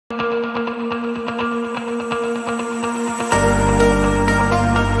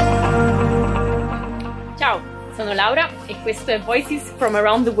Laura e questo è Voices from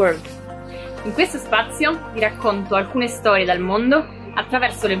Around the World. In questo spazio vi racconto alcune storie dal mondo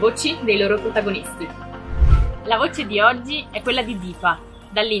attraverso le voci dei loro protagonisti. La voce di oggi è quella di Deepa,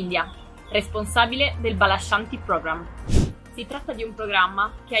 dall'India, responsabile del Bala Shanti Program. Si tratta di un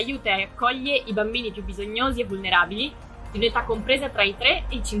programma che aiuta e accoglie i bambini più bisognosi e vulnerabili di un'età compresa tra i 3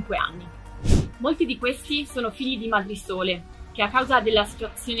 e i 5 anni. Molti di questi sono figli di madri sole, che a causa della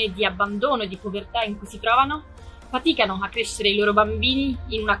situazione di abbandono e di povertà in cui si trovano, faticano a crescere i loro bambini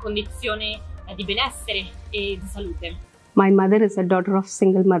in una condizione di benessere e di salute. My mother is a daughter of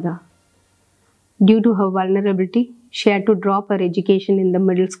single mother. Due to her vulnerability, she had to drop her education in the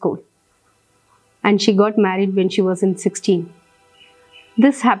middle school. And she got married when she was in 16.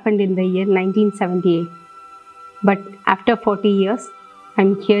 This happened in the year 1978. But after 40 years,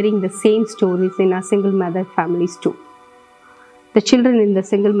 I'm hearing the same stories in our single mother families too. The children in the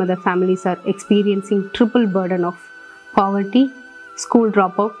single mother families are experiencing triple burden of poverty, school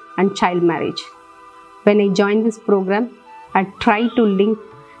dropout, and child marriage. When I joined this program, I tried to link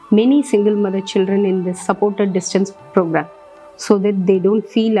many single mother children in this supported distance program so that they don't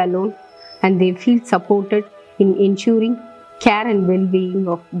feel alone and they feel supported in ensuring care and well-being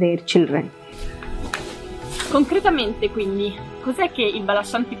of their children. Concretamente, quindi, cos'è che il Bala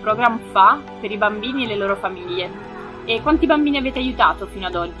Shanti Program fa per i bambini e le loro famiglie? E quanti bambini avete aiutato fino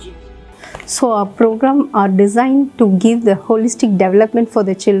ad oggi? So our program are designed to give the holistic development for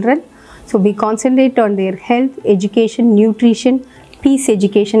the children. So we concentrate on their health, education, nutrition, peace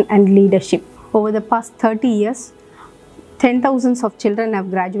education and leadership. Over the past 30 years, 10,000 of children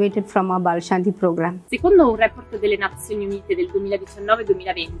have graduated from our Bala Shanti program. Secondo un report delle Nazioni Unite del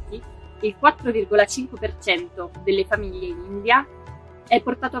 2019-2020, il 4,5% delle famiglie in India è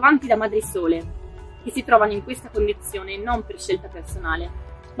portato avanti da madri sole, che si trovano in questa condizione non per scelta personale,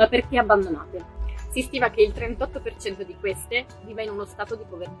 ma perché abbandonate. Si stima che il 38% di queste viva in uno stato di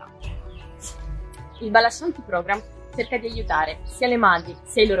povertà. Il Bala Shanti Program cerca di aiutare sia le madri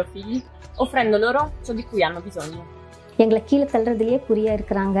sia i loro figli, offrendo loro ciò di cui hanno bisogno. எங்களை கீழே தள்ளுறதுலேயே குறியாக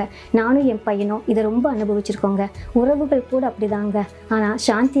இருக்கிறாங்க. நானும் என் பையனும் இதை ரொம்ப அனுபவிச்சிருக்கோங்க. உறவுகள் கூட அப்படிதாங்க. ஆனால்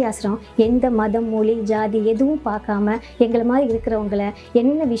சாந்தி ஆசிரம் எந்த மதம், மொழி, ஜாதி எதுவும் பார்க்காம எங்களை மாதிரி இருக்கிறவங்கள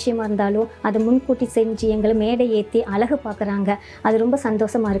என்ன விஷயமா இருந்தாலும் அதை முன்கூட்டி செஞ்சு எங்களை மேடை ஏற்றி அழகு பார்க்குறாங்க. அது ரொம்ப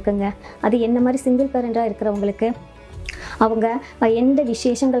சந்தோஷமாக இருக்குங்க. அது என்ன மாதிரி சிங்கிள் பேரண்டாக இருக்கிறவங்களுக்கு அவங்க எந்த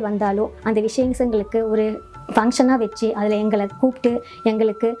விசேஷங்கள் வந்தாலும் அந்த விசேஷங்களுக்கு ஒரு ஃபங்க்ஷனாக வச்சு அதில் எங்களை கூப்பிட்டு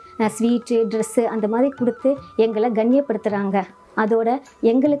எங்களுக்கு ஸ்வீட்டு, ட்ரெஸ்ஸு அந்த மாதிரி கொடுத்து எங்களை கண்ணியப்படுத்துகிறாங்க. அதோட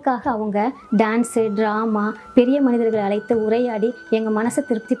எங்களுக்காக அவங்க டான்ஸு, ட்ராமா, பெரிய மனிதர்களை அழைத்து உரையாடி எங்கள் மனசை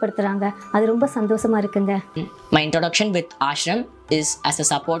திருப்திப்படுத்துகிறாங்க. அது ரொம்ப சந்தோஷமாக இருக்குங்க. My introduction with Ashram is as a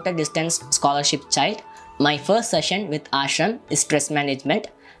supported distance scholarship child. My first session with Ashram is stress management.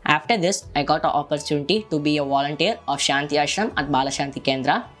 After this, I got an opportunity to be a volunteer of Shanti Ashram at Bala Shanti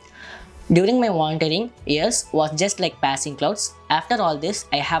Kendra. During my volunteering years was just like passing clouds. After all this,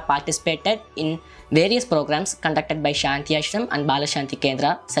 I have participated in various programs conducted by Shanti Ashram and Bala Shanti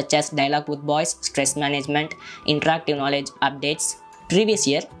Kendra, such as Dialogue with Boys, Stress Management, Interactive Knowledge Updates. Previous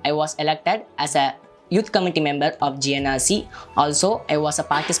year, I was elected as a youth committee member of GNRC. Also, I was a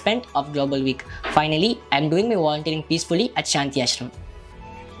participant of Global Week. Finally, I am doing my volunteering peacefully at Shanti Ashram.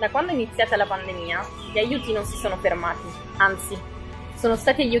 Da quando è iniziata la pandemia, gli aiuti non si sono fermati, anzi, sono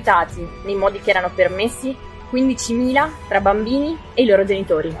stati aiutati nei modi che erano permessi 15.000 tra bambini e i loro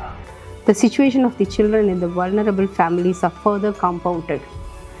genitori. The situation of the children in the vulnerable families are further compounded.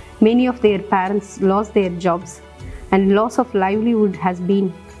 Many of their parents lost their jobs and loss of livelihood has been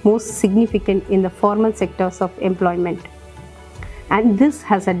most significant in the formal sectors of employment. And this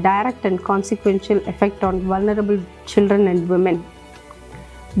has a direct and consequential effect on vulnerable children and women.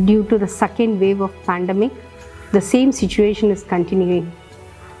 Due to the second wave of pandemic, the same situation is continuing.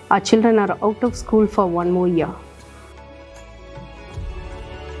 Our children are out of school for one more year.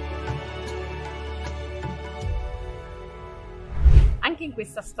 Anche in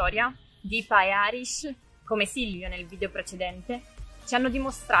questa storia, Deepa e Arish, come Silvio nel video precedente, ci hanno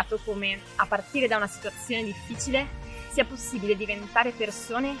dimostrato come, a partire da una situazione difficile, sia possibile diventare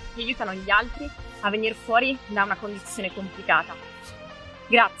persone che aiutano gli altri a venire fuori da una condizione complicata.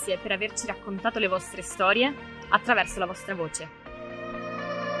 Grazie per averci raccontato le vostre storie attraverso la vostra voce.